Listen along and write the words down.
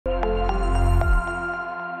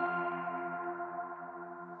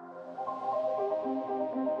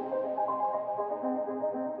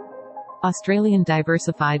Australian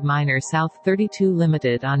diversified miner South32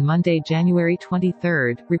 Ltd on Monday, January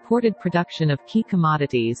 23, reported production of key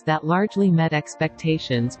commodities that largely met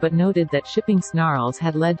expectations but noted that shipping snarls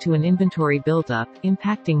had led to an inventory buildup,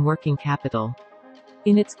 impacting working capital.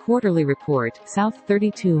 In its quarterly report,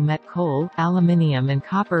 South32 met coal, aluminium and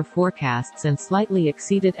copper forecasts and slightly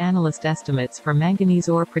exceeded analyst estimates for manganese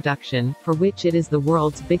ore production, for which it is the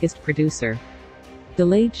world's biggest producer.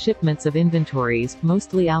 Delayed shipments of inventories,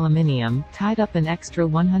 mostly aluminium, tied up an extra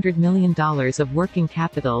 $100 million of working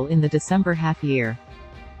capital in the December half-year.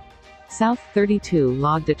 South32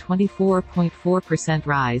 logged a 24.4%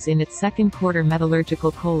 rise in its second quarter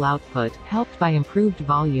metallurgical coal output, helped by improved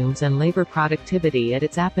volumes and labor productivity at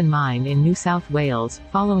its Appin mine in New South Wales,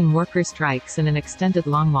 following worker strikes and an extended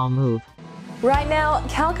longwall move. Right now,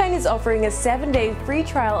 Kalkine is offering a 7-day free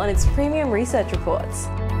trial on its premium research reports.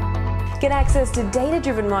 Get access to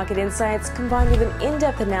data-driven market insights combined with an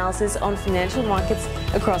in-depth analysis on financial markets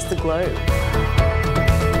across the globe.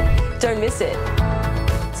 Don't miss it.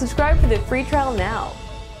 Subscribe for the free trial now.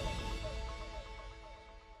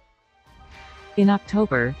 In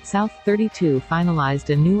October, South32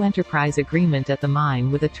 finalized a new enterprise agreement at the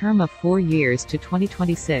mine with a term of 4 years to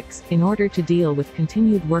 2026, in order to deal with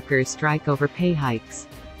continued workers' strike over pay hikes.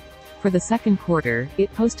 For the second quarter,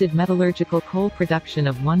 it posted metallurgical coal production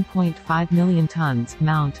of 1.5 million tons,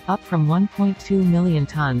 up from 1.2 million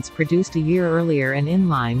tons produced a year earlier and in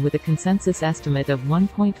line with a consensus estimate of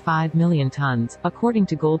 1.5 million tons, according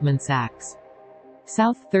to Goldman Sachs.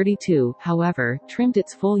 South32, however, trimmed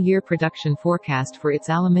its full-year production forecast for its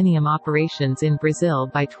aluminium operations in Brazil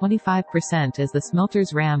by 25% as the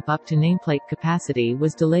smelter's ramp up to nameplate capacity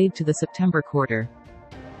was delayed to the September quarter.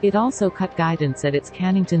 It also cut guidance at its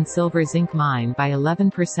Cannington silver-zinc mine by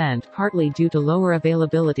 11%, partly due to lower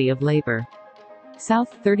availability of labor.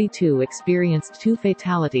 South32 experienced 2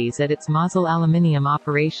 fatalities at its Mosel aluminium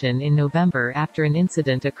operation in November after an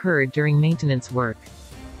incident occurred during maintenance work.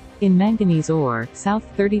 In manganese ore,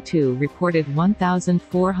 South32 reported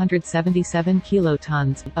 1,477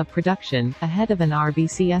 kilotons of production, ahead of an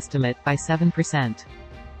RBC estimate by 7%.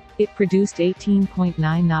 It produced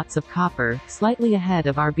 18.9 knots of copper, slightly ahead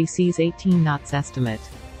of RBC's 18 knots estimate.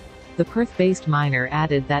 The Perth-based miner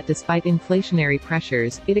added that despite inflationary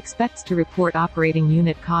pressures, it expects to report operating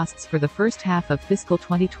unit costs for the first half of fiscal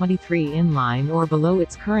 2023 in line or below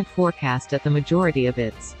its current forecast at the majority of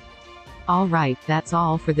its. Alright, that's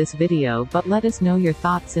all for this video, but let us know your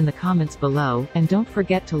thoughts in the comments below, and don't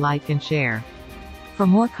forget to like and share. For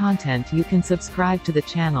more content you can subscribe to the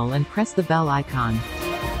channel and press the bell icon.